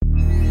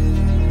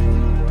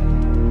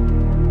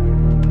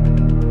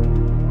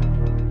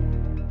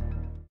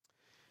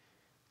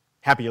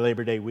Happy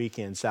Labor Day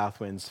weekend,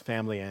 Southwinds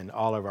family and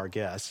all of our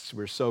guests.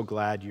 We're so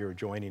glad you're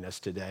joining us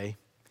today.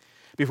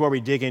 Before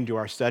we dig into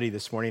our study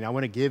this morning, I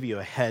want to give you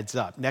a heads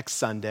up. Next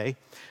Sunday,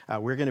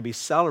 we're going to be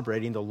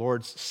celebrating the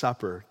Lord's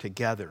Supper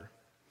together.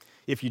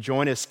 If you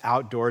join us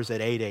outdoors at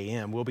 8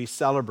 a.m., we'll be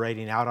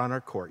celebrating out on our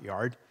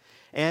courtyard.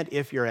 And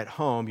if you're at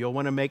home, you'll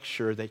want to make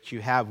sure that you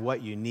have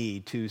what you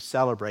need to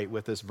celebrate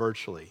with us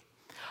virtually.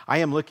 I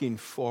am looking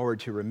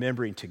forward to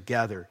remembering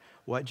together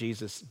what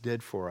Jesus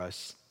did for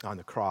us on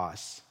the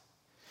cross.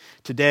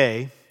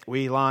 Today,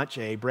 we launch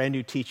a brand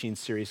new teaching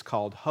series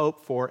called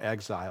Hope for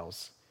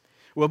Exiles.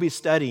 We'll be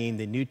studying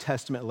the New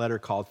Testament letter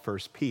called 1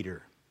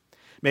 Peter.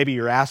 Maybe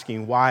you're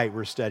asking why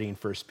we're studying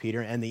 1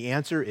 Peter, and the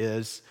answer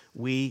is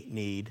we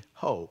need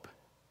hope.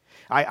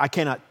 I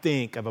cannot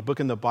think of a book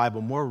in the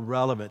Bible more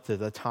relevant to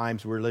the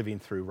times we're living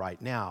through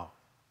right now.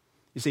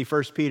 You see,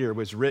 1 Peter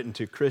was written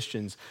to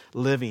Christians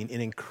living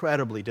in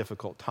incredibly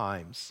difficult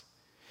times.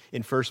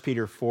 In 1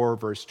 Peter 4,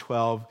 verse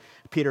 12,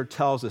 Peter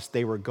tells us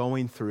they were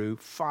going through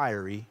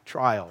fiery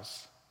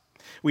trials.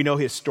 We know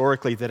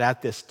historically that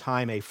at this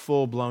time, a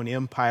full-blown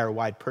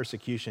empire-wide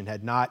persecution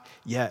had not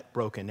yet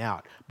broken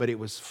out, but it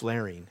was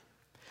flaring.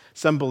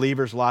 Some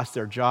believers lost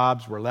their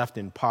jobs, were left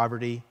in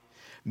poverty.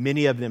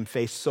 Many of them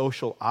faced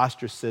social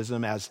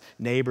ostracism as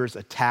neighbors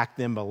attacked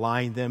them,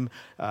 maligned them,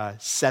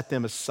 set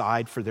them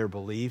aside for their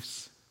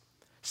beliefs.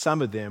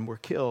 Some of them were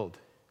killed,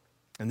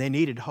 and they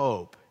needed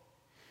hope.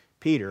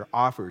 Peter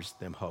offers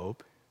them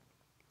hope.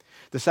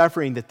 The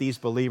suffering that these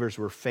believers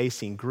were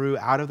facing grew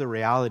out of the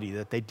reality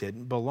that they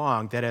didn't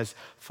belong, that as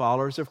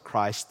followers of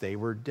Christ, they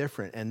were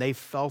different, and they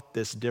felt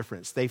this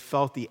difference. They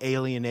felt the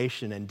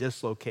alienation and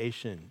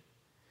dislocation.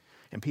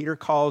 And Peter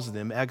calls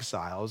them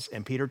exiles,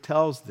 and Peter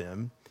tells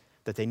them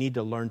that they need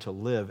to learn to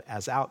live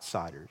as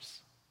outsiders.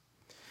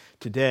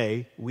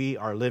 Today, we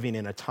are living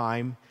in a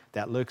time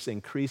that looks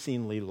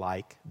increasingly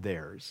like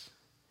theirs.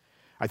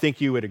 I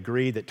think you would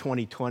agree that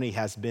 2020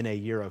 has been a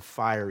year of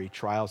fiery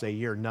trials, a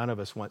year none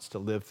of us wants to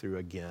live through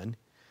again.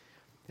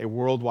 A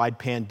worldwide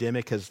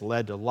pandemic has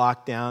led to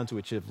lockdowns,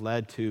 which have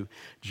led to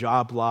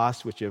job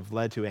loss, which have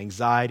led to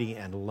anxiety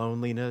and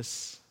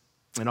loneliness.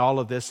 And all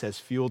of this has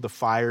fueled the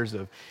fires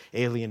of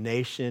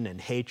alienation and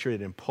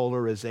hatred and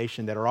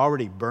polarization that are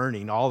already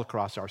burning all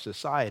across our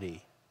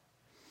society.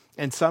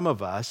 And some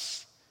of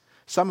us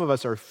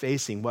are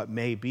facing what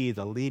may be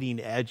the leading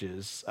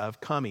edges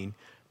of coming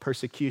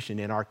persecution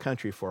in our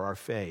country for our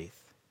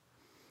faith.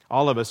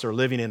 All of us are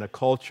living in a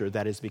culture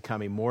that is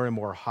becoming more and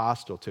more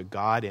hostile to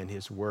God and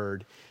His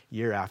Word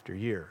year after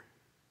year.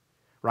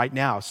 Right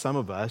now, some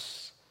of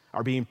us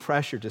are being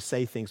pressured to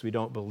say things we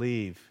don't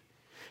believe,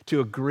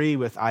 to agree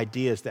with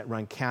ideas that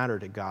run counter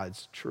to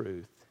God's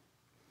truth.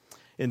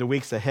 In the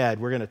weeks ahead,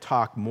 we're going to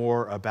talk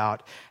more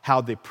about how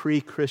the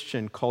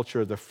pre-Christian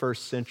culture of the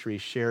first century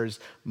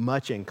shares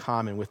much in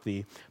common with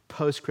the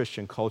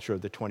post-Christian culture of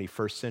the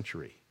 21st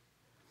century.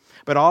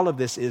 But all of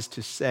this is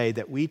to say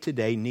that we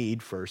today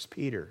need 1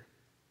 Peter.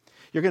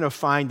 You're going to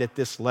find that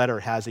this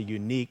letter has a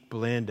unique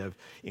blend of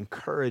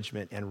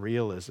encouragement and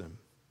realism.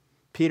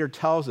 Peter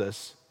tells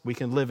us we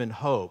can live in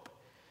hope,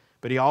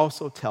 but he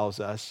also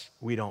tells us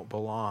we don't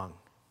belong.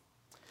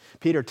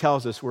 Peter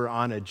tells us we're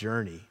on a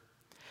journey.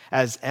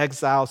 As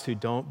exiles who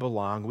don't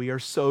belong, we are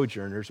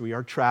sojourners, we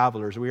are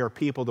travelers, we are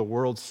people the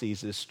world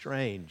sees as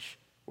strange.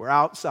 We're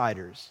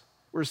outsiders.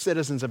 We're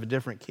citizens of a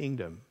different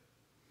kingdom.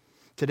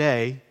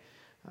 Today,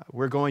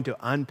 we're going to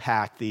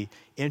unpack the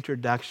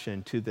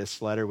introduction to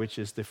this letter, which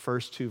is the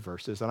first two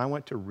verses, and I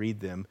want to read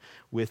them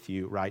with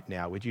you right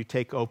now. Would you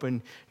take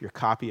open your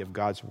copy of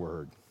God's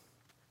Word?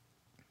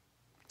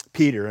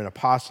 Peter, an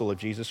apostle of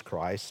Jesus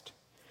Christ,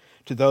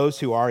 to those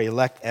who are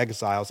elect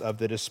exiles of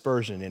the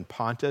dispersion in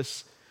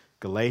Pontus,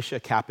 Galatia,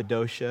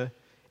 Cappadocia,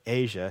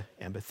 Asia,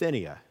 and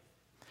Bithynia,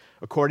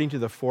 according to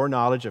the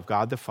foreknowledge of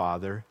God the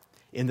Father,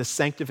 in the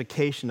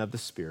sanctification of the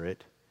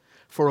Spirit,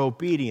 for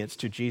obedience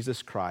to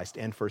Jesus Christ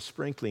and for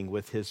sprinkling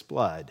with His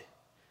blood,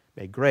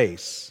 may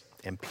grace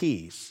and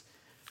peace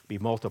be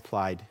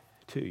multiplied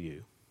to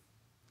you.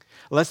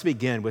 Let's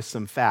begin with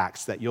some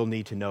facts that you'll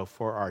need to know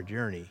for our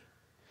journey.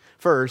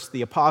 First,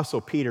 the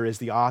Apostle Peter is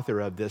the author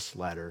of this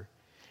letter,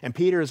 and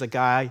Peter is a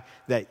guy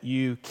that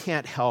you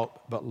can't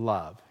help but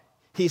love.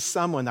 He's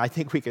someone I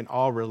think we can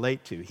all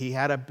relate to. He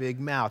had a big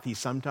mouth. He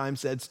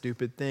sometimes said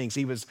stupid things.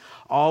 He was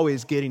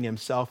always getting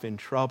himself in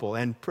trouble.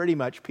 And pretty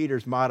much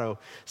Peter's motto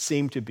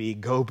seemed to be,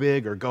 go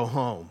big or go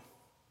home.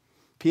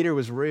 Peter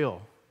was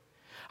real.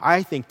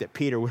 I think that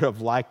Peter would have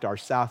liked our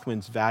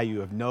Southwind's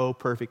value of no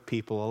perfect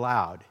people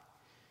allowed.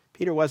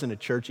 Peter wasn't a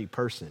churchy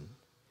person.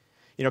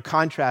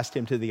 Contrast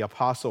him to the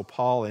Apostle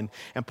Paul. And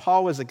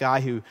Paul was a guy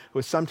who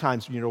was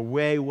sometimes,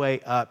 way, way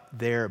up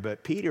there,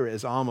 but Peter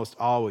is almost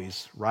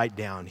always right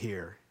down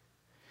here.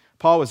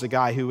 Paul was a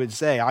guy who would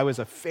say, I was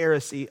a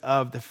Pharisee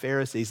of the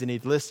Pharisees, and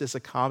he'd list his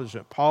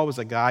accomplishment. Paul was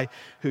a guy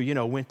who,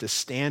 went to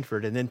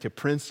Stanford and then to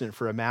Princeton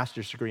for a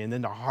master's degree and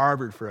then to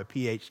Harvard for a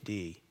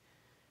PhD.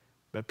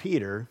 But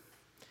Peter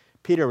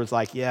was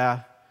like,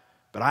 yeah,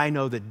 but I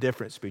know the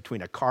difference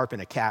between a carp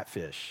and a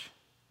catfish.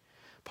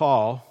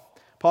 Paul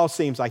Paul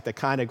seems like the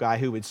kind of guy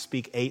who would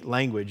speak 8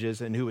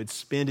 languages and who would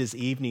spend his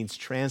evenings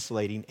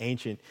translating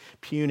ancient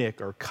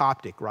Punic or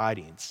Coptic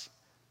writings.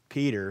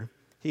 Peter,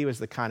 he was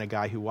the kind of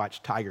guy who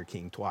watched Tiger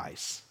King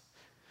twice.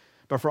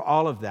 But for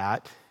all of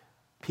that,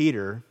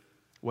 Peter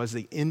was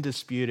the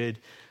undisputed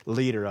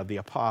leader of the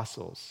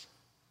apostles.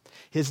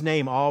 His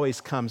name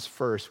always comes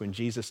first when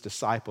Jesus'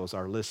 disciples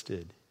are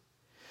listed.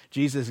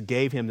 Jesus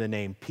gave him the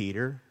name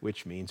Peter,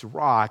 which means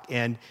rock,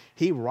 and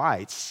he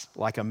writes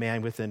like a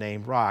man with the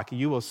name rock.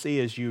 You will see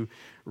as you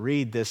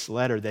read this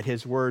letter that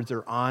his words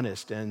are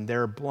honest and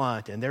they're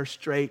blunt and they're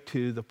straight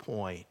to the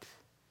point.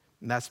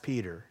 And that's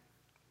Peter.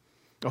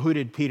 Well, who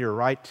did Peter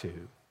write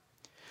to?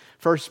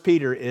 First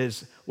Peter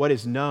is what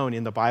is known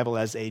in the Bible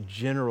as a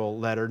general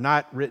letter,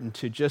 not written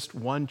to just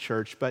one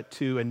church, but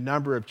to a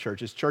number of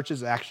churches.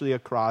 Churches actually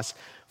across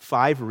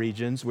 5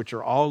 regions, which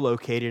are all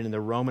located in the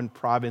Roman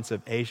province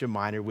of Asia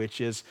Minor, which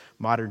is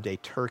modern-day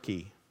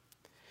Turkey.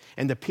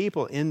 And the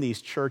people in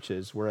these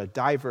churches were a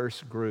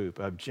diverse group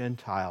of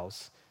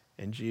Gentiles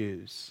and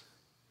Jews.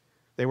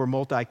 They were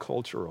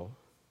multicultural.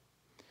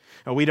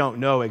 Now, we don't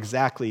know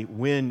exactly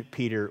when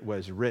Peter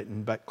was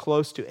written, but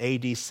close to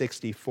AD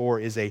 64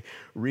 is a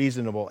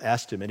reasonable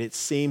estimate. It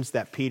seems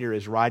that Peter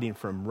is writing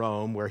from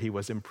Rome, where he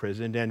was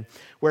imprisoned, and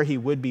where he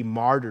would be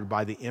martyred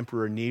by the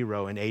Emperor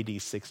Nero in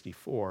AD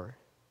 64.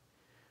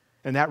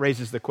 And that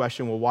raises the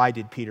question, well, why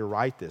did Peter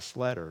write this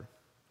letter?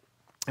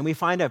 And we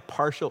find a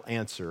partial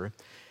answer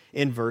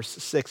in verse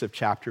 6 of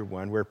chapter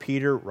 1, where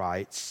Peter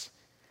writes,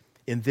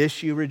 "In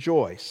this you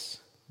rejoice,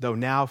 though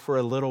now for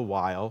a little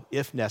while,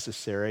 if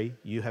necessary,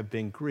 you have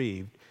been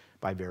grieved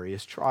by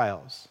various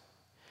trials."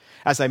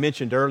 As I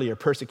mentioned earlier,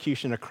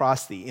 persecution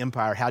across the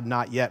empire had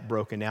not yet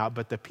broken out,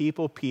 but the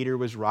people Peter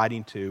was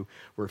writing to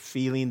were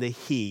feeling the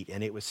heat,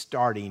 and it was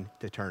starting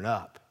to turn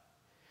up.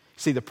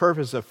 See, the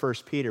purpose of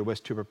 1 Peter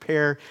was to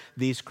prepare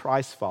these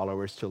Christ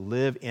followers to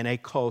live in a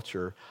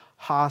culture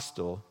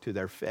hostile to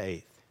their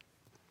faith.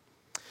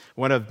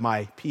 One of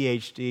my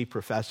PhD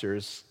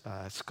professors,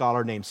 a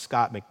scholar named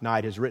Scott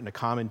McKnight, has written a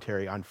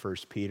commentary on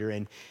 1 Peter,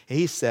 and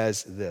he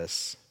says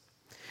this: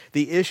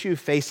 "The issue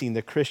facing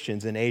the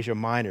Christians in Asia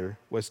Minor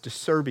was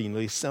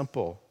disturbingly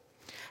simple.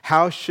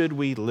 How should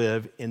we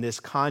live in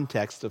this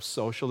context of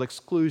social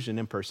exclusion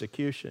and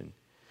persecution?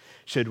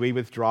 Should we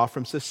withdraw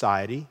from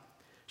society?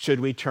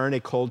 Should we turn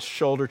a cold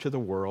shoulder to the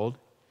world?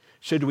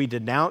 Should we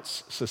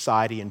denounce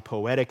society in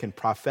poetic and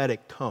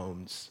prophetic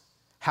tones?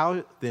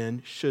 How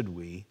then should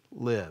we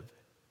live?"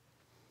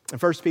 And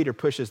 1 Peter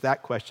pushes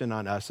that question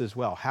on us as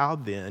well. How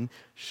then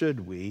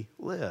should we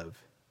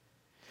live?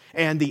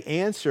 And the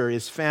answer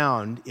is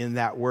found in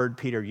that word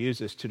Peter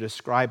uses to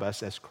describe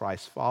us as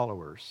Christ's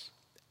followers: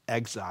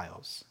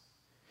 exiles.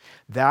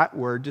 That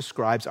word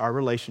describes our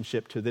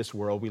relationship to this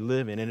world we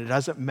live in, and it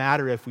doesn't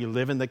matter if we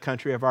live in the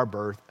country of our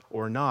birth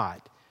or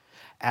not.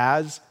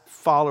 As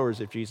followers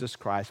of Jesus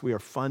Christ, we are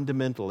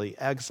fundamentally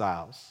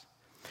exiles.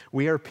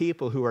 We are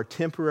people who are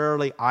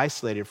temporarily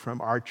isolated from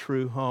our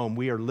true home.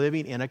 We are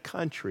living in a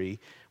country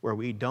where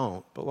we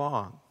don't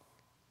belong.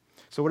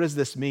 So what does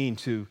this mean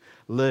to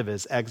live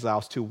as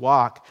exiles, to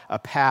walk a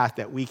path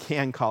that we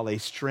can call a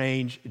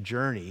strange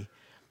journey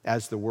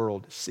as the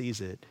world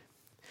sees it?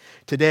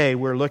 Today,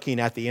 we're looking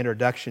at the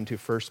introduction to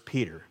 1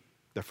 Peter,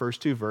 the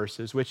first 2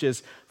 verses, which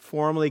is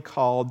formally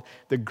called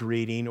the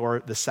greeting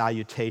or the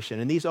salutation.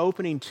 And these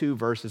opening 2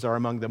 verses are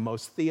among the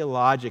most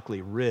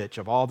theologically rich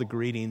of all the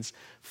greetings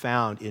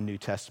found in New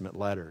Testament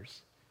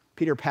letters.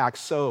 Peter packs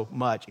so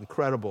much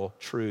incredible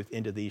truth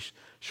into these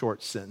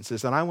short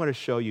sentences. And I want to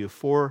show you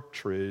 4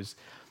 truths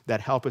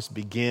that help us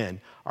begin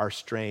our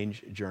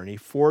strange journey.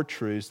 4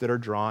 truths that are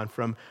drawn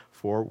from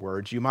 4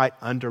 words. You might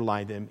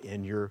underline them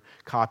in your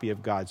copy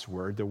of God's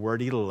Word. The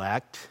word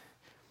elect,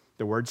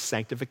 the word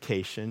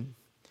sanctification,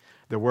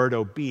 the word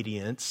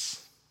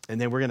obedience, and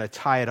then we're going to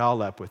tie it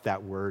all up with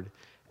that word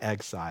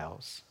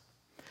exiles.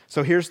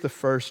 So here's the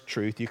first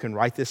truth. You can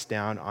write this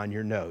down on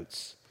your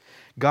notes.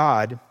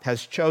 God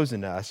has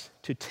chosen us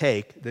to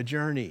take the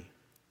journey.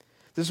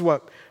 This is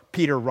what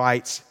Peter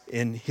writes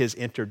in his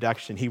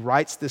introduction. He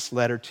writes this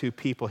letter to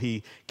people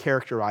he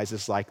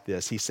characterizes like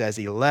this. He says,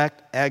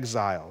 elect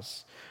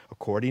exiles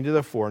according to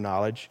the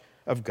foreknowledge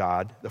of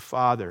God the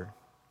Father.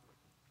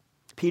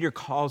 Peter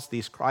calls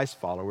these Christ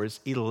followers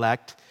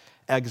elect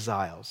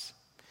exiles.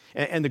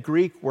 And the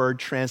Greek word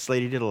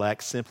translated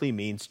elect simply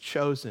means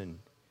chosen.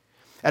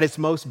 At its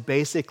most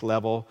basic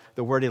level,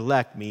 the word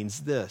elect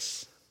means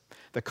this: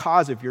 the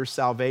cause of your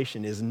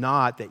salvation is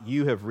not that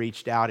you have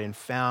reached out and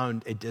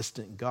found a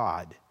distant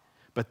God,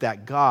 but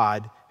that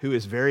God, who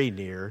is very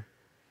near,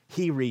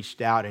 he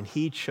reached out and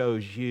he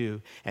chose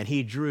you and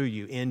he drew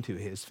you into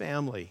his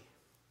family.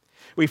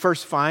 We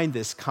first find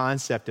this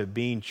concept of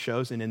being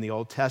chosen in the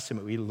Old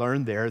Testament. We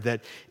learn there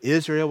that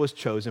Israel was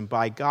chosen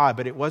by God,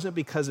 but it wasn't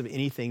because of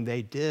anything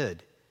they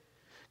did.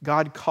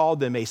 God called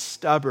them a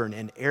stubborn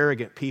and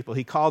arrogant people.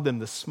 He called them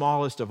the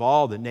smallest of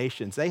all the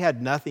nations. They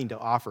had nothing to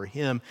offer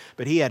him,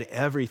 but he had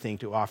everything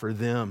to offer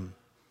them.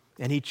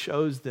 And he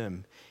chose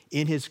them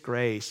in his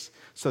grace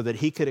so that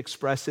he could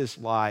express his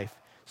life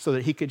so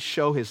that he could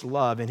show his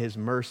love and his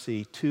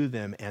mercy to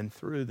them and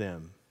through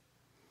them.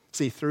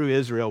 See, through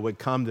Israel would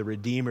come the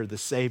Redeemer, the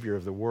Savior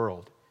of the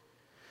world.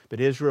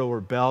 But Israel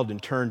rebelled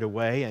and turned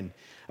away, and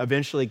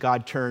eventually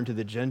God turned to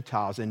the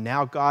Gentiles. And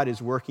now God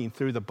is working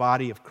through the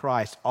body of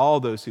Christ, all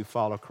those who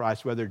follow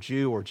Christ, whether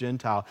Jew or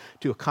Gentile,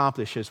 to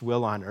accomplish his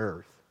will on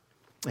earth.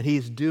 And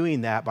he's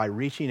doing that by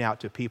reaching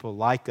out to people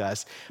like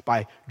us,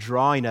 by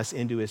drawing us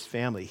into his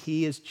family.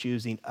 He is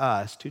choosing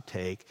us to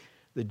take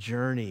the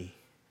journey.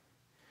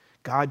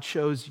 God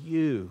chose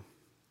you,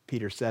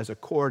 Peter says,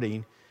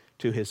 according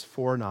to his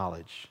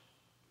foreknowledge.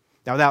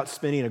 Now, without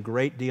spending a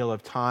great deal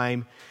of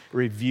time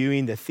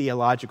reviewing the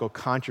theological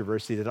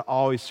controversy that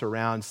always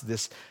surrounds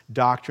this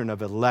doctrine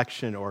of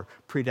election or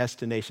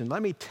predestination,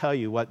 let me tell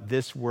you what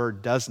this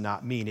word does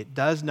not mean. It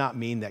does not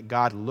mean that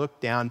God looked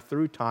down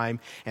through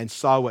time and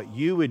saw what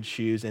you would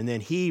choose, and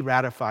then he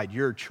ratified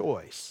your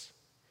choice.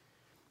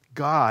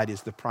 God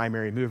is the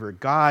primary mover.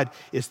 God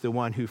is the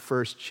one who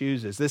first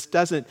chooses. This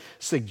doesn't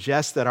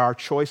suggest that our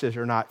choices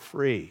are not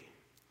free.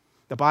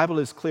 The Bible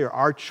is clear.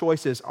 Our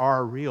choices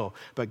are real,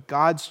 but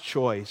God's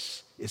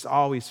choice is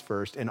always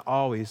first and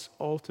always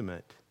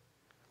ultimate.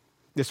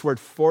 This word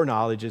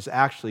foreknowledge is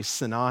actually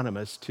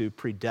synonymous to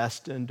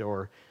predestined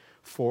or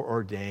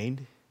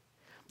foreordained.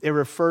 It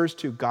refers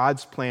to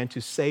God's plan to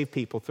save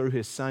people through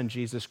his Son,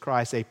 Jesus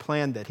Christ, a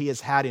plan that he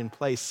has had in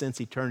place since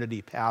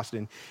eternity past.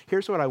 And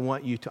here's what I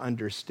want you to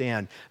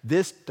understand.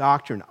 This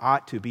doctrine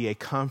ought to be a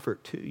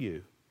comfort to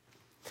you.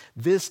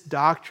 This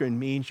doctrine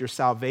means your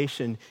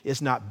salvation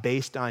is not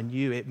based on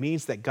you. It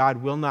means that God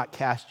will not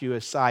cast you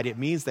aside. It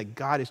means that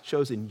God has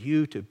chosen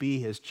you to be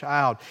his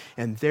child,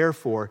 and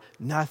therefore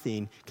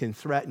nothing can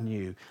threaten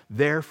you.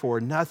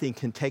 Therefore, nothing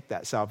can take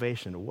that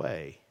salvation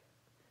away.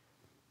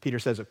 Peter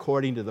says,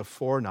 according to the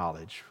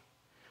foreknowledge.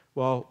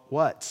 Well,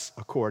 what's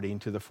according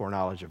to the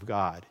foreknowledge of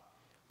God?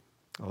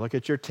 Well, look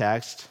at your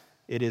text.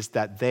 It is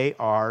that they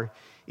are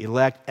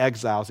elect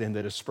exiles in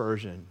the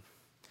dispersion.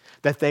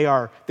 That they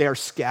are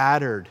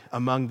scattered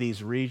among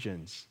these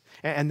regions.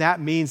 And that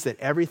means that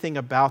everything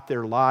about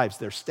their lives,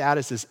 their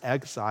status as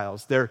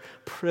exiles, their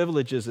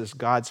privileges as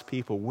God's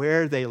people,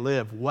 where they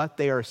live, what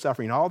they are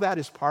suffering, all that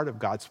is part of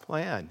God's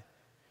plan.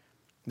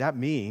 That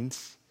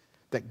means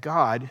that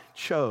God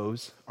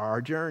chose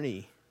our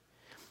journey.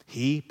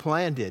 He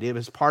planned it. It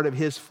was part of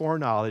his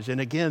foreknowledge.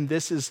 And again,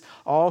 this is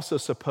also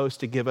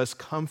supposed to give us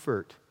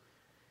comfort.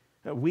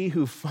 We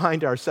who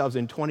find ourselves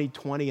in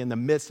 2020 in the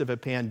midst of a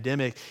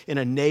pandemic, in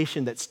a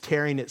nation that's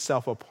tearing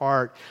itself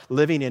apart,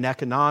 living in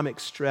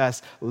economic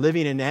stress,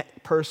 living in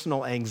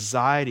personal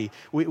anxiety,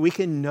 we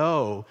can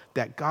know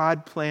that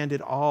God planned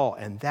it all,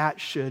 and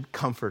that should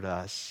comfort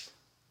us.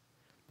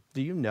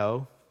 Do you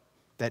know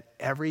that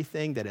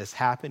everything that is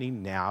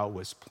happening now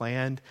was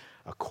planned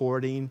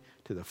according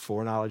to the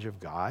foreknowledge of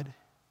God?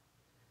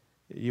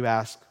 You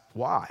ask,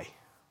 why?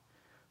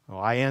 Well,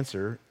 I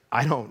answer,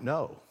 I don't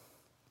know.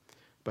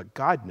 But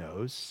God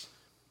knows.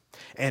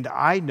 And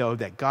I know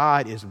that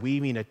God is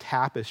weaving a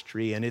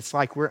tapestry, and it's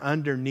like we're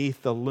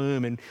underneath the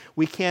loom and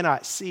we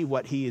cannot see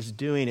what he is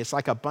doing. It's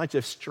like a bunch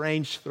of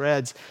strange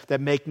threads that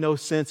make no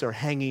sense are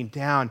hanging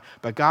down.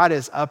 But God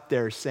is up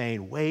there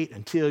saying, wait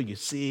until you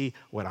see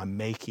what I'm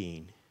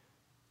making.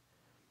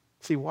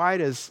 See, why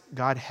does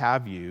God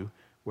have you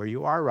where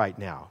you are right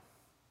now?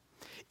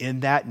 In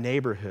that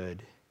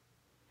neighborhood,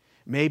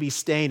 maybe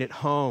staying at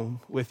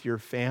home with your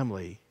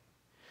family.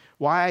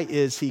 Why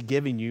is he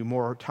giving you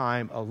more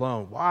time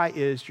alone? Why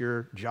is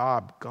your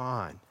job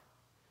gone?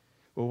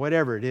 Well,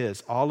 whatever it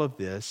is, all of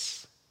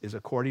this is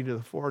according to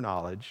the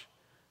foreknowledge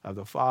of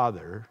the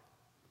Father,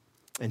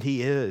 and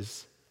he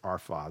is our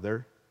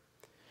Father.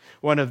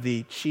 One of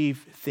the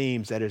chief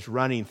themes that is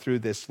running through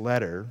this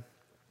letter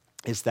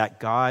is that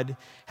God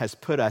has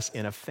put us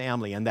in a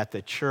family and that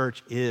the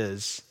church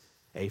is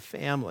a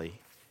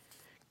family.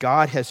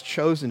 God has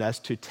chosen us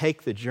to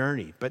take the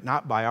journey, but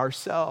not by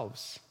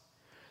ourselves.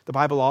 The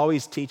Bible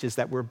always teaches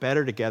that we're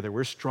better together,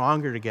 we're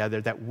stronger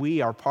together, that we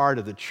are part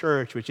of the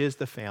church, which is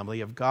the family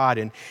of God.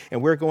 And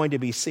we're going to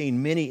be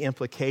seeing many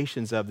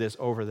implications of this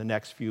over the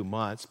next few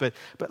months. But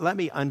let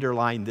me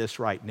underline this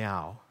right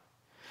now.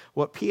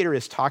 What Peter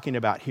is talking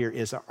about here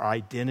is our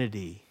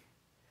identity.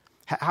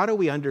 How do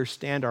we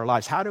understand our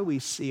lives? How do we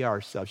see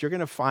ourselves? You're going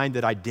to find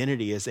that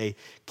identity is a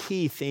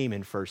key theme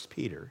in 1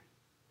 Peter.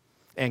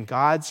 And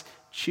God's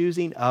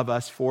choosing of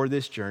us for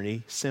this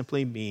journey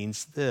simply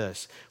means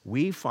this.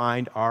 We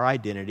find our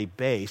identity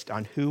based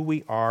on who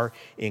we are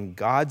in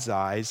God's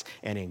eyes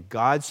and in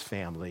God's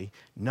family,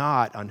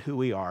 not on who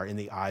we are in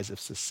the eyes of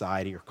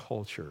society or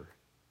culture.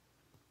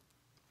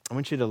 I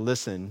want you to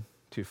listen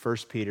to 1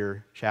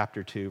 Peter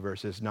chapter 2,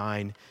 verses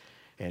 9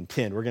 and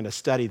 10. We're going to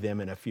study them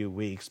in a few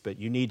weeks, but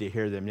you need to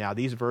hear them now.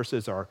 These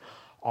verses are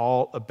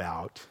all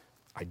about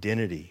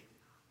identity.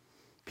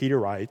 Peter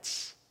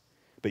writes,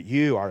 "But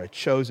you are a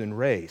chosen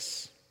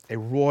race, a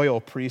royal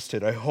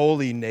priesthood, a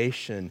holy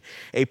nation,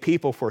 a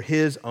people for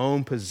his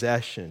own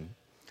possession,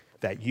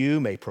 that you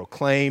may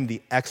proclaim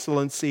the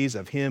excellencies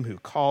of him who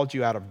called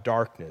you out of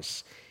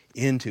darkness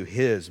into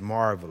his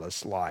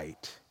marvelous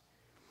light.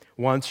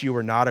 Once you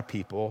were not a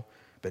people,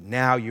 but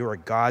now you are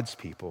God's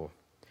people.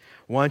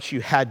 Once you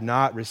had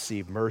not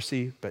received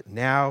mercy, but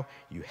now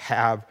you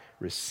have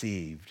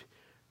received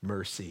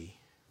mercy.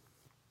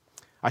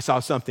 I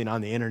saw something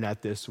on the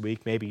internet this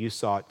week. Maybe you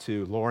saw it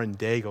too. Lauren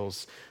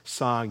Daigle's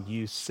song,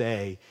 You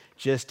Say,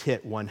 just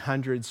hit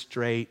 100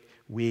 straight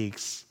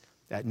weeks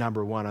at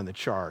number one on the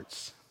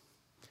charts.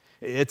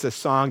 It's a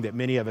song that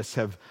many of us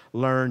have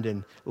learned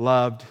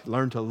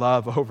to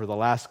love over the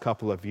last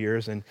couple of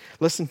years. And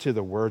listen to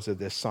the words of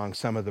this song,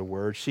 some of the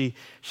words. She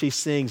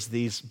sings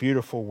these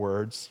beautiful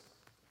words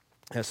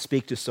that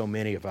speak to so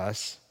many of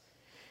us.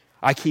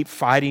 I keep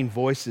fighting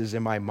voices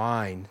in my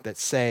mind that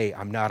say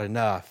I'm not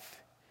enough.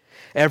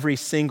 Every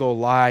single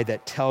lie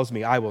that tells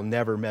me I will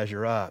never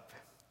measure up.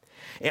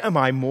 Am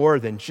I more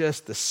than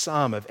just the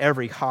sum of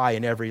every high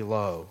and every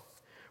low?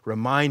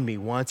 Remind me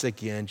once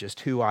again just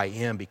who I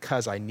am,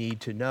 because I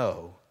need to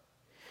know.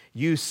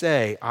 You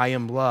say I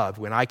am loved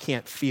when I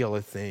can't feel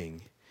a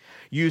thing.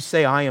 You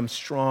say I am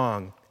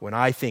strong when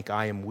I think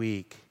I am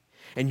weak.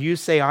 And you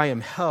say I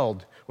am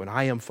held when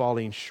I am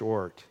falling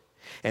short.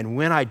 And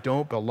when I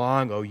don't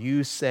belong, oh,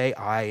 you say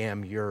I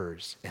am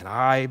yours. And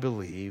I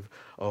believe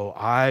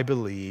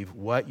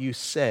what you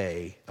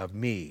say of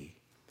me.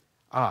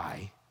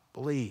 I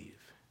believe.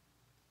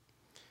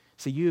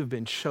 See, you have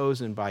been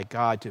chosen by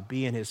God to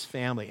be in his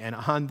family. And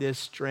on this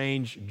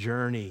strange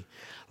journey,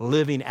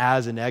 living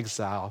as an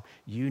exile,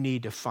 you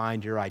need to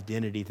find your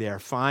identity there.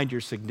 Find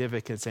your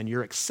significance and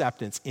your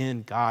acceptance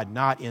in God,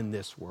 not in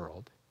this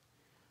world.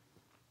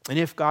 And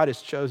if God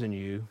has chosen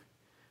you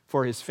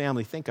for his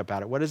family, think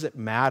about it. What does it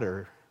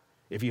matter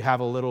if you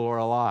have a little or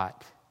a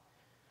lot?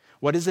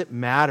 What does it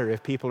matter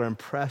if people are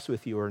impressed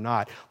with you or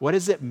not? What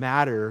does it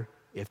matter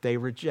if they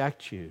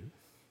reject you?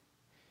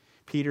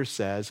 Peter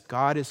says,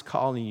 God is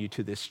calling you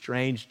to this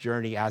strange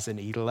journey as an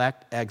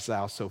elect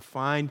exile, so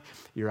find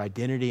your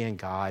identity in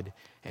God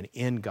and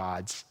in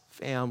God's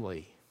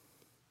family.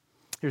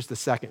 Here's the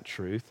second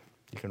truth.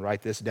 You can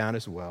write this down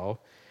as well.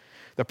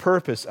 The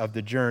purpose of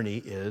the journey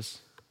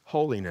is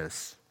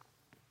holiness.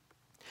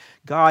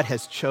 God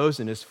has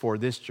chosen us for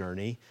this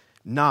journey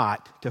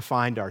not to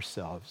find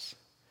ourselves.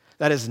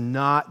 That is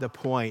not the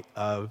point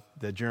of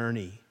the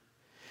journey.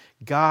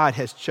 God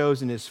has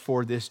chosen us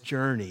for this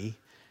journey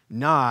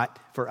not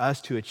for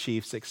us to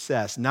achieve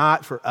success,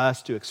 not for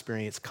us to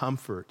experience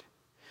comfort.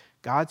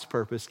 God's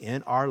purpose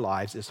in our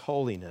lives is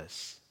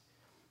holiness.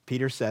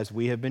 Peter says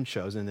we have been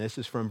chosen, this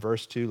is from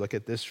verse 2, look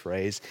at this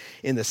phrase,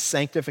 in the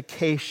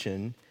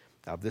sanctification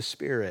of the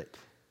Spirit.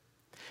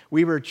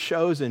 We were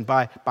chosen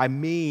by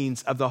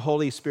means of the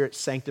Holy Spirit's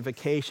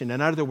sanctification. In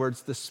other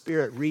words, the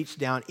Spirit reached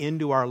down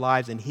into our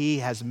lives and he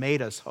has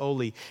made us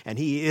holy, and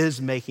he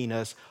is making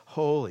us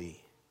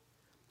holy.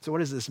 So what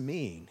does this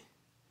mean?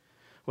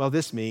 Well,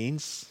 this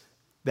means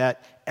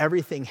that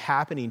everything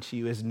happening to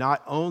you is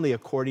not only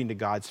according to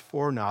God's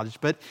foreknowledge,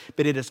 but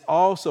it is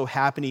also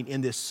happening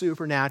in this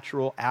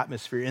supernatural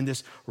atmosphere, in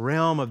this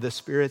realm of the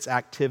Spirit's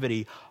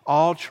activity,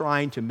 all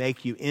trying to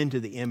make you into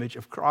the image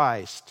of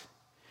Christ,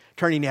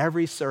 turning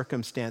every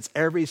circumstance,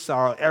 every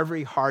sorrow,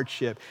 every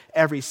hardship,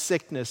 every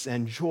sickness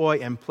and joy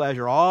and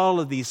pleasure, all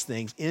of these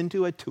things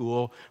into a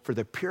tool for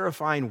the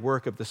purifying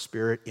work of the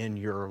Spirit in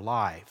your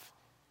life.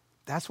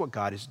 That's what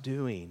God is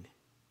doing.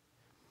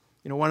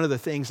 You know, one of the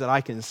things that I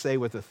can say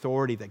with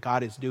authority that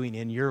God is doing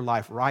in your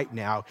life right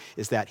now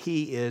is that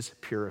he is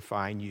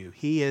purifying you.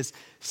 He is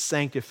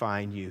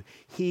sanctifying you.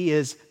 He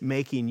is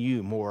making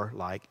you more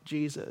like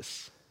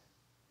Jesus.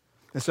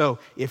 And so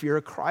if you're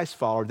a Christ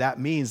follower, that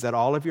means that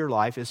all of your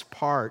life is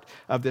part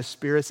of the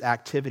Spirit's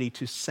activity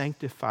to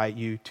sanctify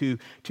you, to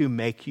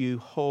make you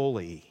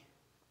holy.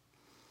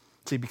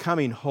 See,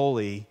 becoming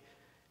holy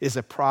is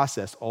a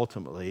process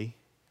ultimately,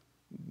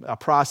 a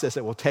process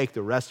that will take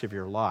the rest of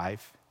your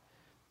life.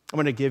 I'm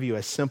going to give you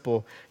a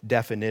simple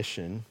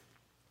definition.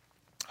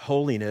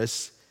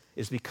 Holiness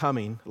is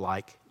becoming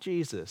like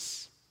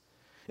Jesus.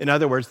 In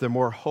other words, the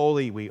more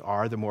holy we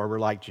are, the more we're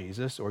like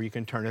Jesus, or you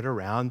can turn it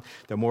around.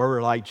 The more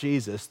we're like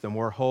Jesus, the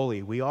more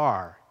holy we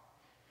are.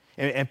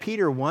 And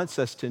Peter wants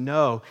us to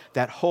know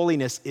that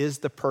holiness is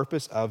the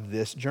purpose of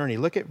this journey.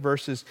 Look at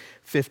verses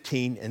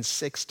 15 and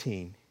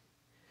 16.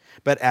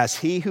 But as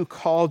he who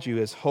called you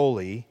is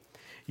holy,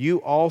 you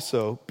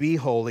also be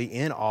holy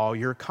in all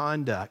your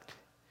conduct.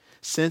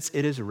 Since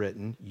it is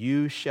written,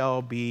 you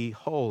shall be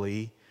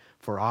holy,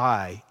 for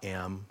I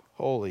am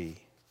holy.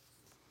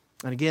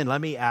 And again,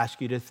 let me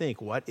ask you to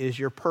think, what is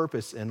your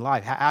purpose in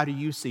life? How do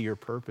you see your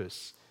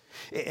purpose?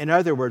 In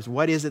other words,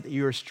 what is it that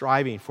you are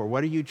striving for?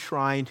 What are you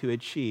trying to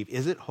achieve?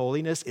 Is it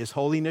holiness? Is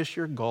holiness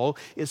your goal?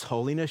 Is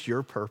holiness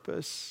your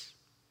purpose?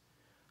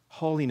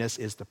 Holiness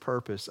is the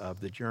purpose of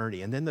the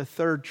journey. And then the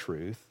third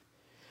truth,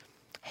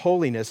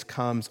 holiness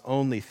comes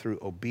only through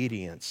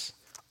obedience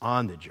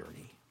on the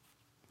journey.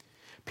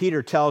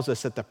 Peter tells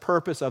us that the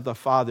purpose of the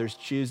Father's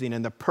choosing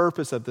and the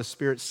purpose of the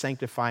Spirit's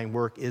sanctifying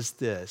work is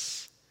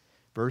this.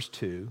 Verse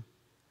 2,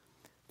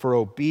 for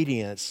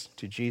obedience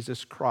to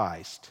Jesus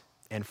Christ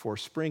and for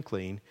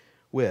sprinkling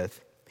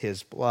with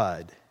his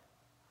blood.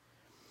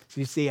 So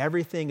you see,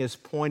 everything is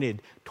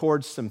pointed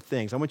towards some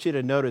things. I want you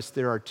to notice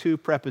there are two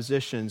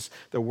prepositions,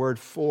 the word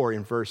for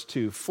in verse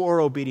 2,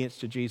 for obedience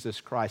to Jesus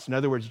Christ. In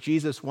other words,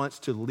 Jesus wants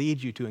to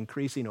lead you to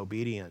increasing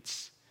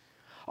obedience.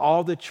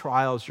 All the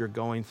trials you're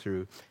going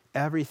through,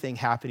 everything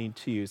happening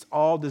to you is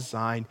all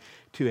designed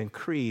to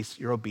increase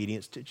your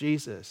obedience to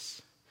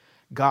Jesus.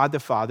 God the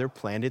Father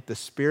planned it, the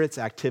Spirit's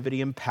activity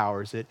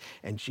empowers it,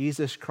 and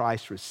Jesus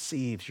Christ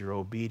receives your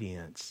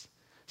obedience.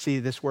 See,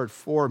 this word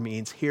for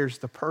means here's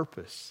the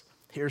purpose.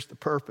 Here's the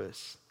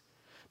purpose.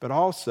 But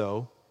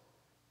also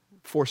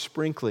for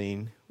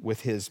sprinkling with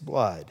his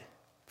blood.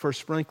 For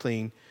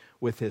sprinkling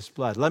with his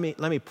blood. Let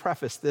me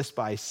preface this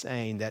by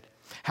saying that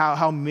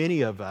how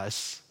many of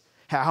us,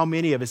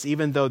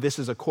 even though this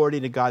is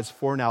according to God's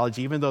foreknowledge,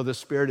 even though the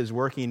Spirit is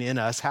working in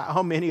us,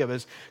 how many of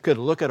us could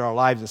look at our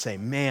lives and say,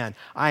 man,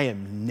 I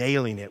am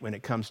nailing it when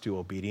it comes to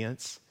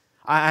obedience.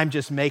 I'm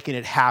just making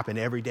it happen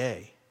every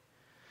day.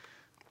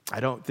 I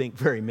don't think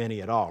very many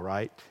at all,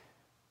 right?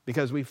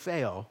 Because we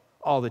fail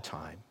all the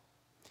time.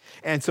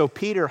 And so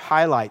Peter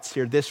highlights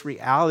here this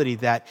reality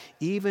that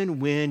even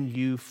when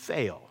you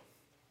fail,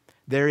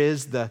 there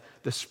is the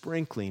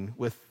sprinkling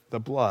with the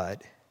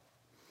blood.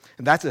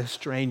 And that's a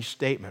strange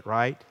statement,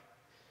 right?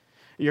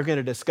 You're going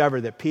to discover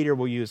that Peter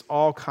will use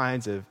all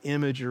kinds of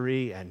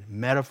imagery and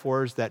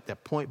metaphors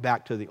that point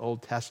back to the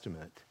Old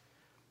Testament.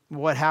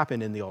 What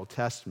happened in the Old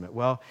Testament?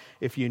 Well,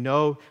 if you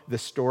know the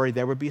story,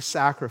 there would be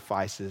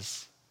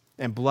sacrifices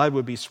and blood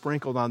would be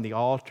sprinkled on the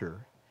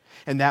altar.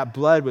 And that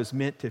blood was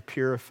meant to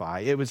purify.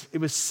 It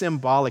was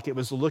symbolic. It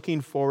was looking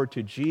forward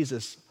to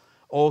Jesus'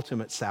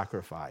 ultimate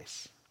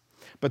sacrifice.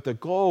 But the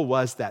goal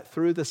was that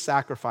through the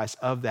sacrifice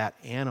of that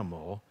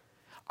animal,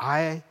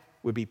 I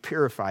would be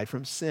purified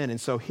from sin. And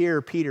so here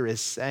Peter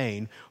is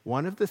saying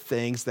one of the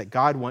things that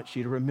God wants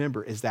you to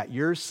remember is that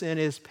your sin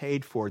is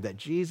paid for, that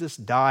Jesus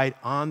died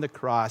on the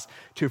cross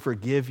to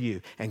forgive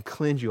you and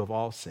cleanse you of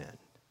all sin.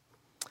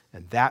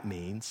 And that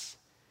means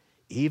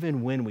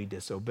even when we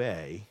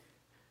disobey,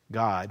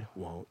 God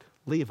won't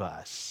leave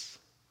us.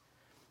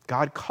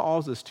 God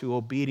calls us to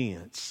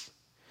obedience,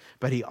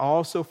 but he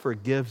also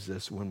forgives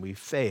us when we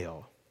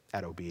fail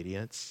at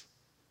obedience.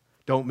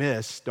 Don't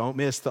miss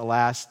the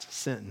last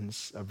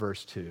sentence of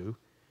verse 2,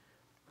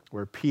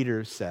 where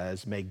Peter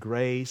says, may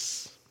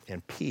grace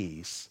and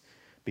peace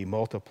be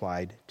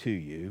multiplied to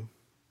you.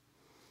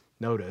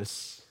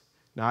 Notice,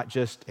 not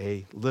just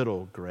a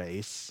little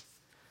grace,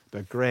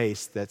 but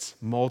grace that's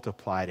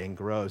multiplied and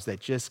grows, that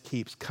just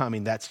keeps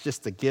coming. That's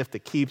just the gift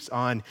that keeps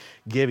on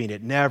giving.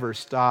 It never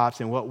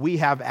stops. And what we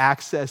have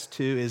access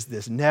to is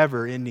this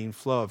never-ending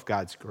flow of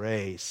God's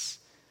grace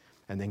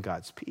and then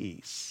God's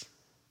peace.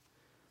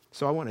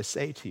 So I want to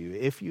say to you,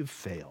 if you've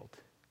failed,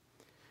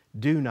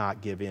 do not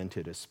give in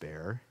to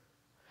despair.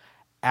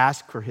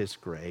 Ask for his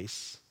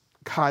grace.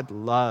 God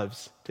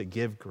loves to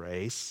give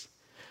grace.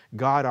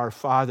 God, our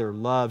Father,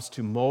 loves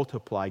to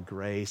multiply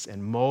grace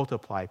and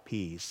multiply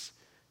peace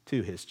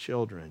to his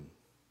children.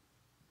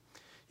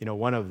 You know,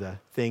 one of the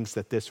things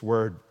that this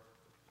word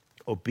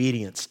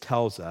obedience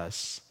tells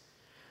us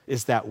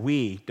is that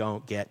we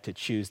don't get to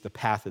choose the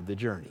path of the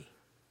journey.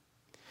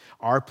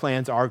 Our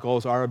plans, our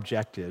goals, our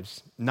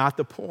objectives, not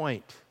the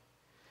point.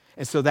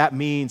 And so that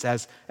means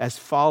as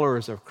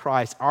followers of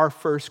Christ, our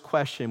first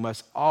question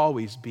must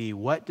always be,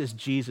 what does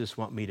Jesus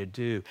want me to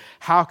do?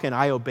 How can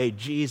I obey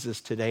Jesus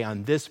today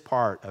on this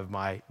part of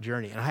my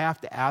journey? And I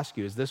have to ask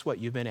you, is this what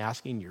you've been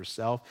asking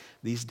yourself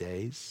these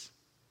days?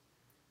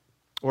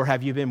 Or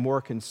have you been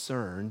more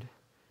concerned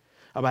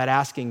about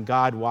asking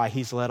God why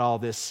he's let all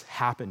this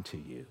happen to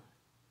you?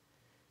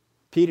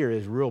 Peter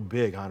is real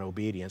big on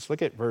obedience.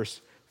 Look at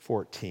verse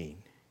 14.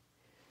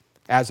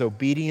 As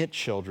obedient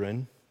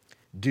children,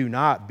 do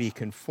not be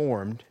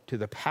conformed to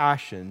the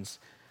passions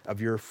of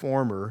your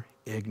former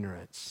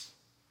ignorance.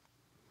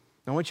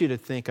 I want you to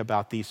think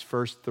about these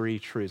first three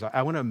truths.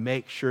 I want to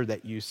make sure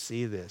that you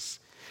see this.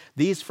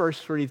 These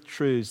first three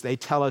truths, they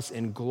tell us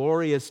in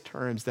glorious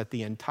terms that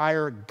the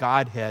entire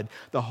Godhead,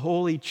 the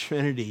Holy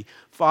Trinity,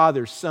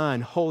 Father, Son,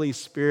 Holy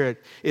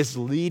Spirit, is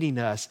leading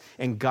us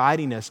and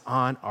guiding us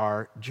on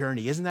our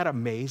journey. Isn't that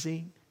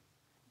amazing?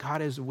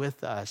 God is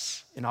with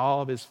us in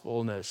all of his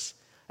fullness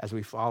as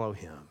we follow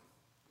him.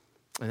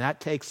 And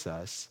that takes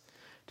us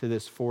to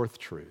this fourth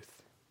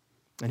truth.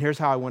 And here's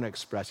how I want to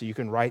express it. You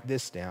can write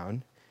this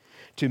down.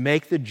 To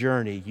make the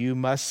journey, you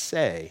must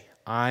say,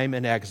 I'm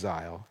an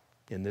exile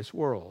in this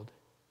world.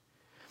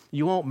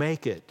 You won't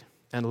make it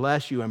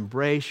unless you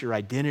embrace your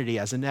identity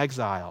as an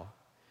exile.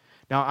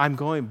 Now, I'm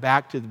going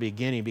back to the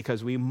beginning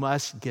because we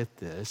must get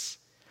this.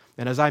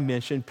 And as I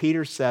mentioned,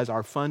 Peter says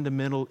our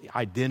fundamental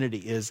identity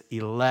is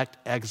elect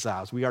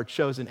exiles. We are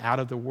chosen out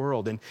of the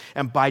world.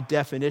 And by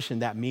definition,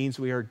 that means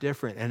we are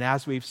different. And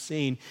as we've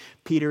seen,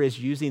 Peter is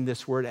using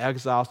this word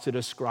exiles to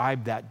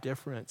describe that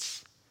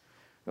difference.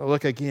 Now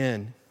look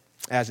again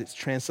as it's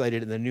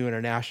translated in the New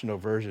International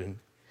Version.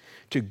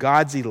 To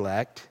God's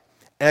elect,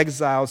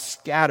 exiles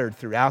scattered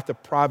throughout the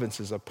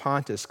provinces of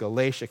Pontus,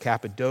 Galatia,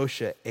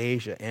 Cappadocia,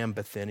 Asia, and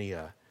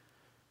Bithynia.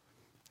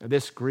 Now,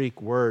 this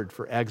Greek word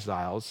for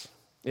exiles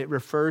It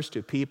refers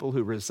to people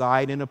who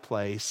reside in a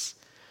place,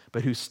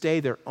 but who stay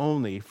there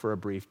only for a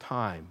brief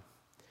time.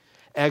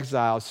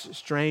 Exiles,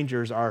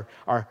 strangers, are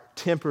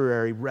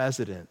temporary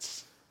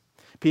residents.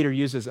 Peter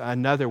uses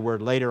another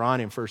word later on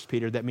in 1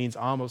 Peter that means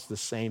almost the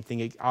same thing.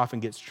 It often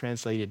gets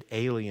translated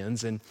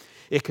aliens, and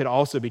it could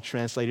also be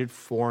translated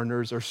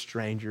foreigners or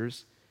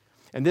strangers.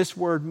 And this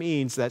word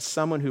means that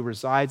someone who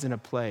resides in a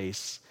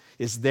place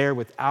is there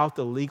without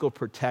the legal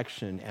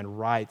protection and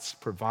rights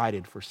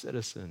provided for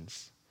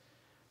citizens.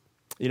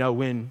 You know,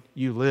 when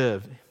you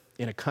live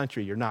in a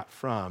country you're not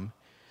from,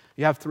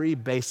 you have three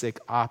basic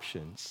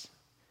options.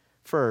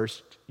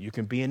 First, you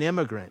can be an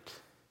immigrant.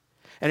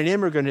 And an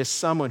immigrant is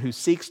someone who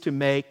seeks to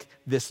make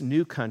this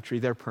new country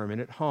their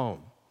permanent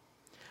home.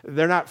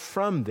 They're not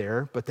from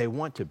there, but they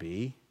want to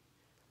be.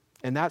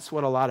 And that's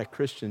what a lot of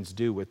Christians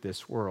do with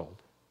this world.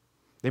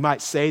 They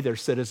might say they're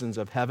citizens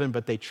of heaven,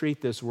 but they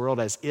treat this world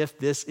as if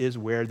this is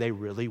where they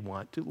really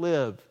want to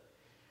live.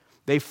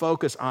 They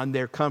focus on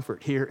their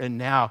comfort here and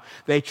now.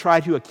 They try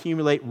to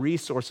accumulate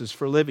resources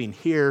for living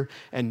here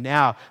and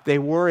now. They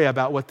worry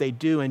about what they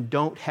do and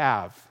don't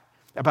have,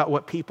 about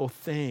what people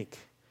think,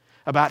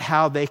 about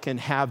how they can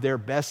have their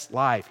best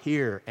life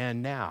here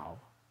and now.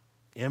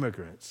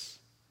 Immigrants.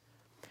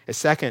 A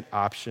second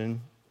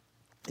option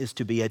is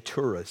to be a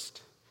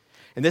tourist.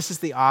 And this is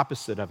the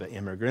opposite of an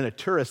immigrant. A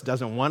tourist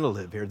doesn't want to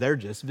live here. They're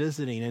just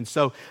visiting. And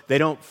so they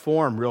don't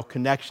form real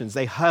connections.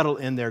 They huddle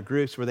in their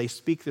groups where they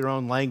speak their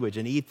own language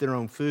and eat their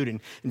own food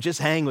and just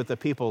hang with the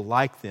people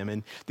like them.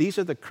 And these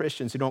are the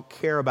Christians who don't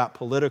care about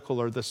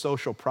political or the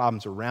social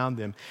problems around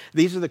them.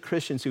 These are the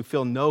Christians who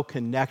feel no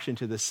connection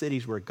to the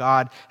cities where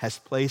God has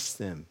placed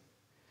them.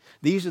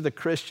 These are the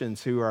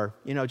Christians who are,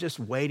 just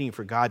waiting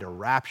for God to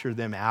rapture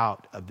them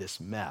out of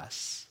this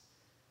mess.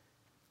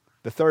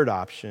 The third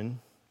option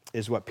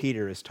is what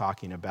Peter is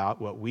talking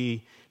about, what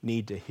we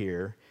need to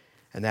hear,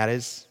 and that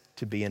is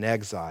to be an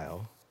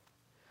exile.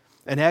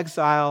 An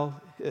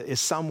exile is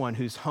someone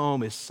whose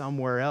home is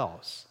somewhere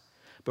else,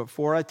 but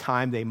for a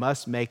time they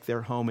must make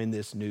their home in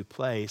this new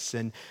place,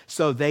 and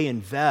so they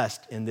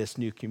invest in this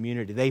new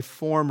community. They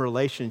form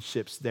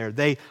relationships there.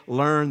 They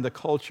learn the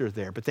culture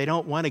there, but they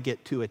don't want to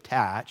get too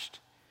attached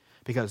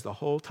because the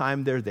whole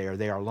time they're there,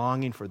 they are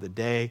longing for the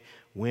day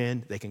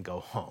when they can go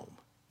home.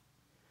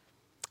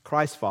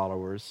 Christ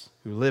followers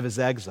who live as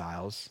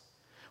exiles,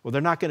 well,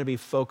 they're not going to be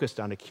focused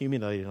on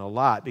accumulating a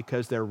lot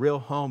because their real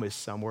home is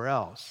somewhere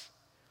else.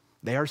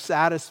 They are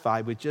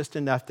satisfied with just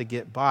enough to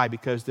get by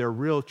because their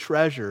real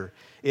treasure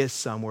is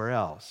somewhere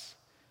else.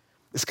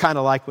 It's kind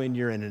of like when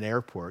you're in an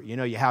airport. You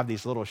have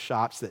these little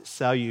shops that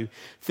sell you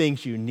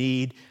things you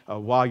need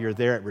while you're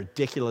there at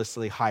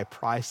ridiculously high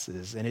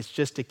prices, and it's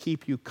just to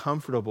keep you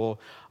comfortable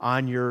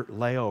on your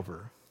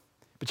layover.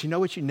 But you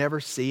know what you never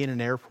see in an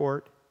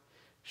airport?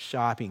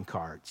 Shopping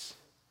carts.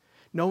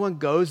 No one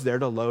goes there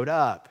to load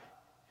up.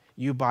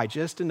 You buy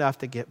just enough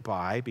to get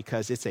by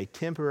because it's a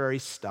temporary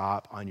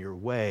stop on your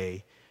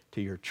way to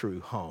your true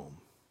home.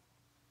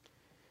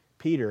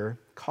 Peter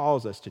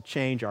calls us to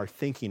change our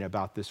thinking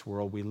about this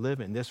world we live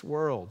in. This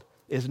world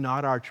is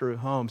not our true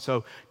home,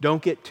 so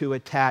don't get too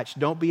attached.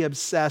 Don't be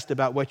obsessed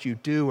about what you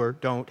do or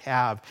don't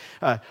have,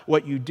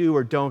 what you do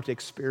or don't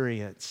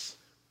experience.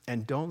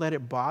 And don't let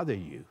it bother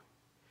you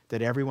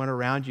that everyone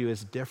around you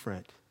is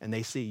different and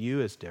they see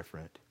you as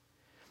different.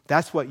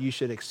 That's what you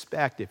should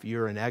expect if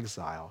you're in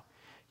exile.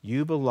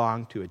 You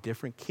belong to a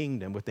different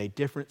kingdom with a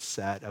different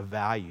set of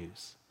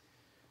values.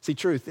 See,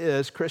 truth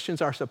is,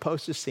 Christians are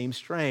supposed to seem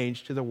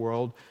strange to the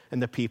world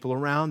and the people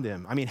around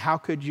them. I mean, how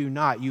could you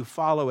not? You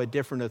follow a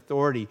different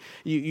authority.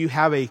 You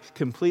have a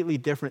completely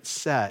different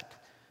set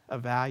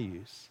of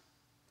values.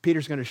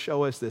 Peter's going to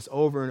show us this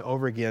over and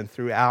over again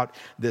throughout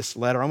this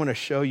letter. I'm going to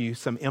show you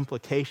some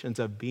implications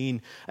of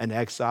being an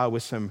exile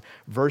with some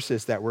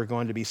verses that we're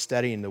going to be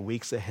studying in the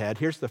weeks ahead.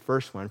 Here's the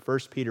first one. 1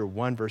 Peter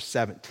 1 verse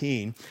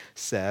 17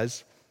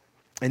 says,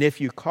 "And if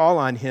you call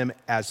on him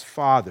as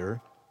Father,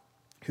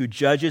 who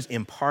judges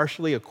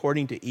impartially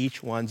according to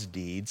each one's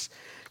deeds,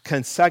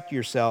 conduct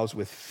yourselves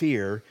with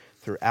fear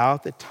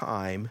throughout the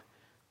time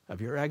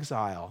of your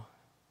exile."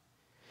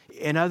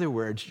 In other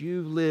words,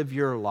 you live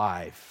your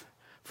life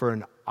for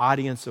an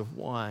audience of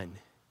one.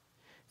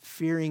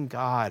 Fearing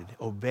God,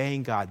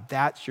 obeying God,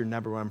 that's your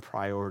number one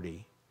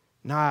priority.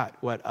 Not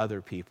what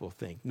other people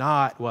think,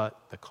 not what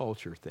the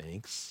culture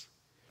thinks.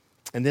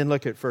 And then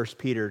look at 1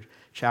 Peter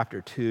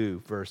chapter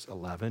 2, verse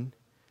 11.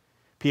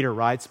 Peter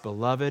writes,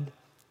 "Beloved,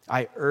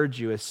 I urge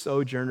you as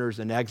sojourners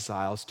and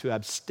exiles to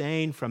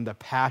abstain from the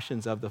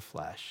passions of the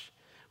flesh,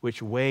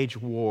 which wage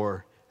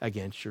war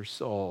against your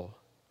soul."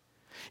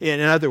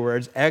 In other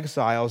words,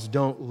 exiles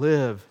don't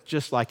live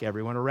just like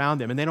everyone around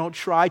them, and they don't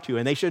try to,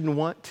 and they shouldn't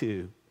want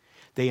to.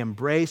 They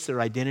embrace their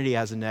identity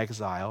as an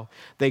exile.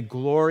 They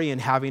glory in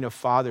having a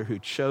father who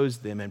chose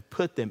them and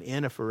put them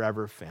in a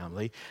forever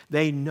family.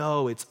 They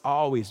know it's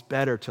always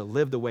better to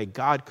live the way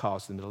God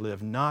calls them to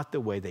live, not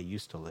the way they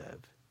used to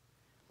live.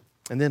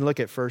 And then look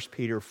at 1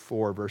 Peter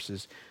 4,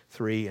 verses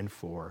 3 and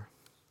 4.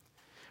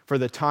 "For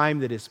the time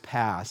that is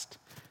past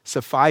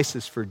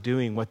suffices for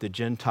doing what the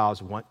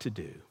Gentiles want to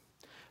do.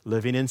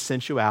 living in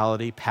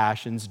sensuality,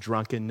 passions,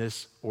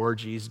 drunkenness,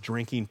 orgies,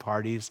 drinking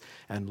parties,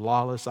 and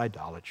lawless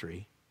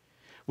idolatry.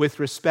 With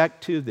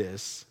respect to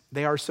this,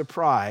 they are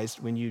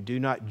surprised when you do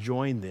not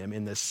join them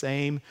in the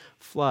same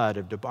flood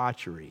of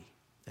debauchery,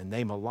 and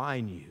they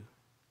malign you.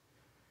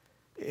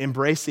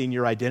 Embracing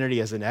your identity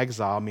as an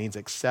exile means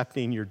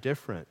accepting your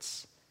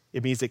difference.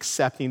 It means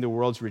accepting the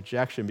world's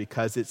rejection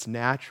because it's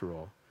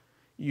natural.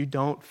 You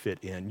don't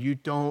fit in. You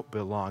don't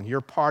belong.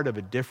 You're part of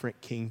a different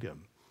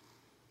kingdom.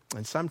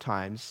 And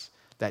sometimes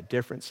that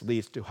difference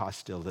leads to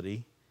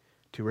hostility,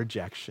 to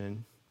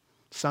rejection,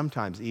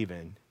 sometimes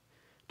even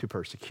to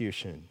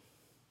persecution.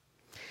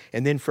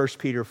 And then 1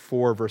 Peter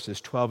 4, verses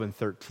 12 and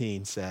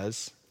 13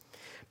 says,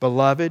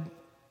 "Beloved,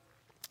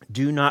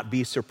 do not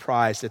be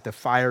surprised at the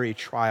fiery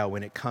trial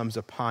when it comes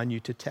upon you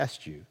to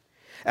test you,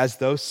 as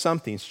though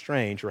something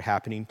strange were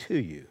happening to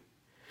you.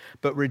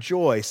 But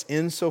rejoice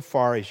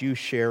insofar as you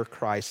share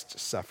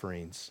Christ's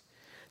sufferings,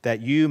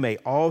 that you may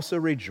also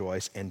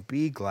rejoice and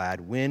be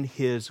glad when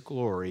his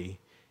glory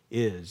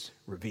is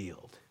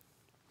revealed."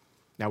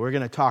 Now, we're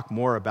going to talk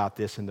more about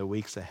this in the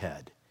weeks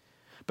ahead.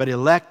 But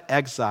elect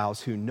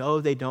exiles who know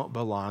they don't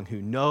belong,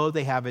 who know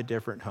they have a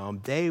different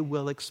home, they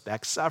will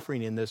expect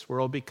suffering in this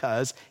world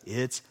because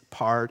it's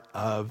part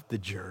of the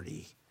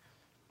journey.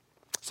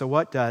 So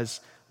what does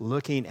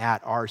looking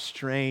at our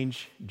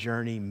strange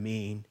journey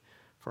mean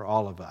for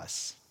all of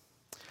us?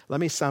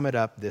 Let me sum it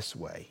up this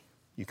way.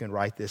 You can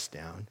write this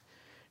down.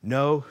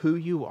 Know who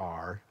you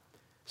are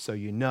so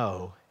you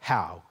know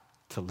how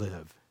to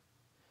live.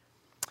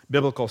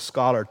 Biblical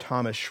scholar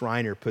Thomas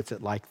Schreiner puts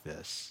it like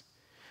this: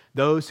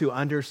 those who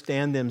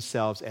understand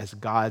themselves as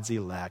God's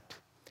elect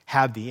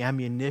have the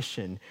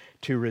ammunition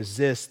to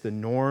resist the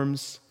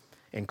norms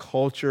and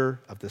culture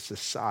of the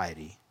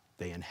society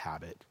they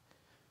inhabit.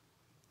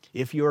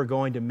 If you are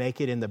going to make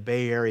it in the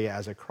Bay Area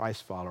as a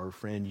Christ follower,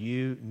 friend,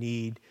 you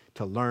need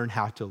to learn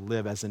how to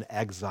live as an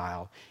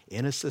exile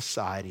in a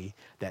society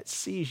that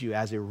sees you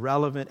as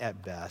irrelevant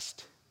at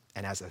best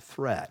and as a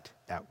threat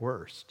at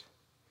worst.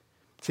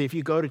 See, if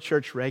you go to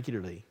church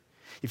regularly,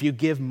 if you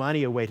give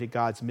money away to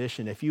God's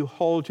mission, if you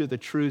hold to the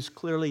truths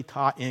clearly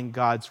taught in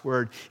God's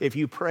word, if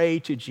you pray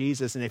to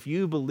Jesus, and if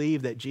you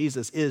believe that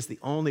Jesus is the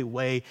only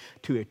way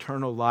to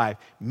eternal life,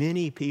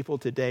 many people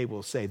today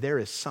will say, there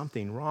is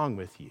something wrong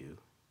with you.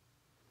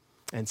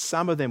 And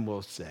some of them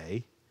will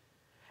say,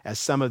 as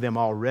some of them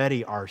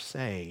already are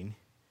saying,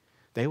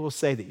 they will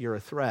say that you're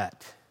a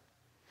threat.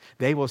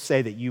 They will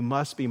say that you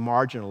must be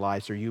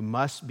marginalized or you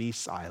must be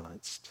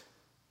silenced.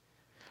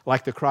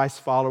 Like the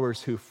Christ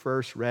followers who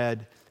first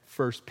read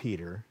 1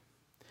 Peter,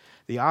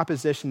 the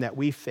opposition that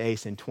we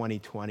face in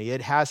 2020,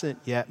 it hasn't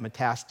yet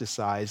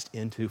metastasized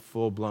into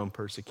full-blown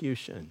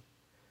persecution.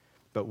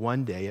 But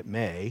one day it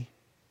may.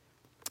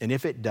 And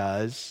if it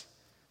does,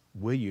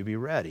 will you be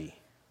ready?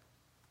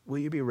 Will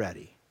you be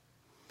ready?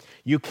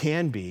 You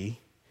can be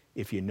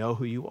if you know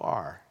who you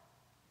are.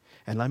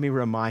 And let me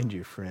remind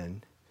you,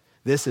 friend,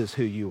 this is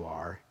who you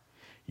are.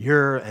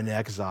 You're an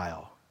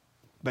exile,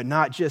 but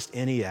not just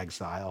any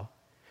exile.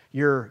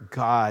 You're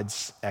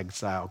God's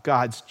exile,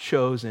 God's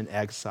chosen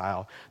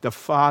exile, the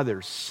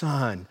Father's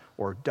son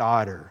or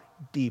daughter,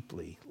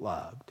 deeply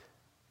loved.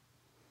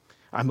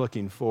 I'm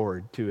looking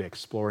forward to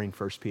exploring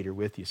 1 Peter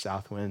with you,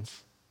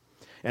 Southwinds.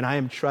 And I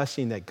am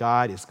trusting that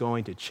God is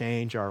going to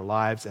change our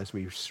lives as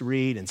we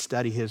read and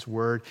study his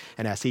word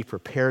and as he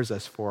prepares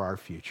us for our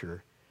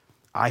future.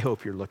 I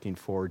hope you're looking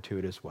forward to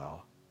it as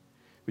well.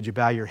 Would you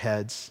bow your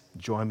heads,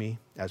 join me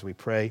as we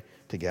pray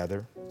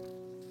together?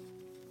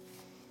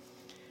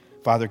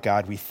 Father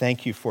God, we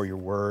thank you for your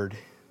word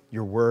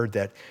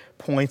that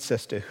points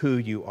us to who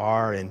you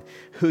are and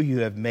who you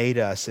have made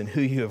us and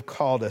who you have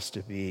called us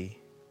to be.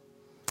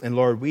 And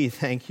Lord, we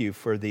thank you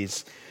for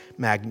these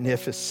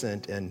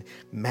magnificent and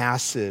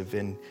massive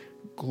and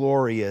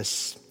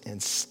glorious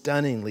and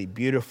stunningly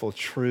beautiful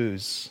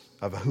truths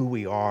of who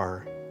we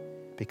are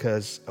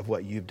because of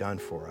what you've done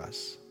for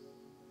us.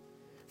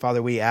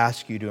 Father, we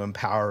ask you to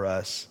empower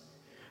us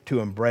to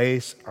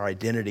embrace our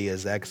identity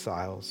as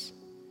exiles.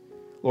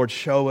 Lord,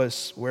 show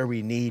us where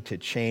we need to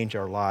change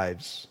our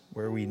lives,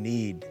 where we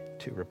need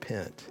to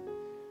repent.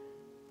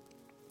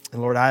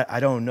 And Lord, I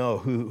don't know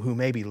who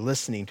may be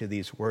listening to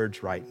these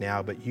words right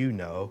now, but you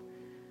know.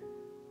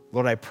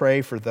 Lord, I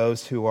pray for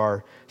those who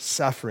are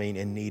suffering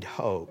and need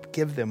hope.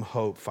 Give them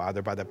hope,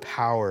 Father, by the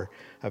power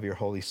of your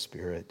Holy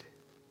Spirit.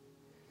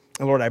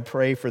 And Lord, I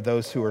pray for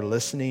those who are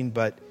listening,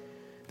 but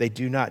they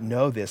do not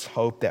know this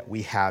hope that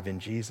we have in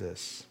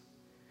Jesus.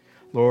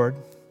 Lord,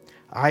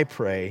 I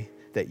pray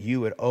that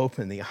you would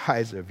open the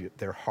eyes of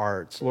their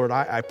hearts. Lord,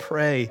 I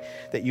pray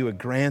that you would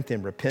grant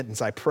them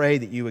repentance. I pray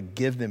that you would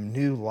give them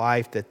new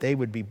life, that they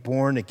would be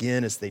born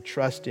again as they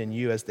trust in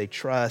you, as they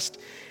trust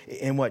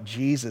in what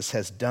Jesus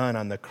has done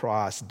on the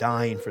cross,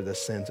 dying for the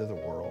sins of the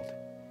world.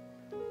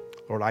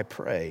 Lord, I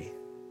pray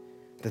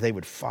that they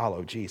would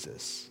follow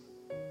Jesus.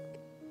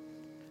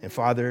 And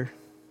Father,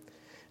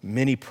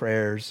 many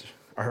prayers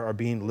are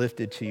being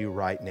lifted to you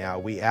right now.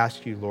 We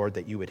ask you, Lord,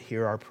 that you would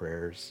hear our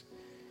prayers.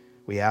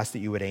 We ask that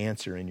you would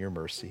answer in your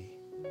mercy.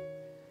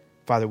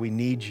 Father, we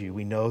need you.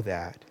 We know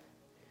that.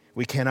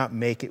 We cannot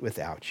make it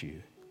without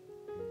you.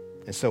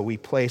 And so we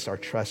place our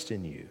trust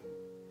in you.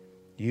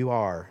 You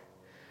are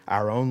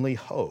our only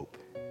hope.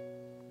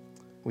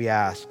 We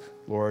ask,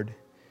 Lord,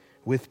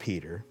 with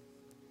Peter,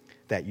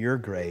 that your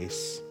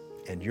grace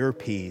and your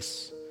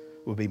peace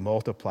will be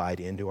multiplied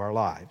into our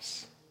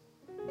lives.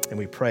 And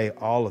we pray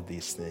all of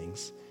these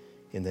things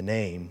in the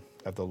name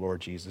of the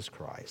Lord Jesus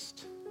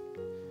Christ.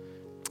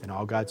 And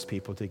all God's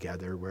people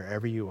together,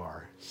 wherever you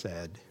are,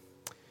 said,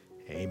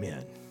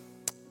 amen.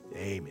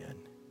 Amen.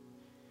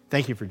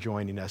 Thank you for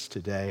joining us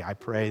today. I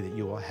pray that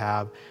you will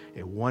have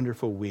a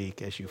wonderful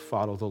week as you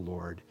follow the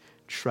Lord,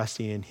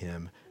 trusting in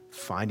him,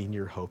 finding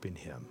your hope in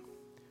him.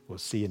 We'll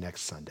see you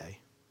next Sunday.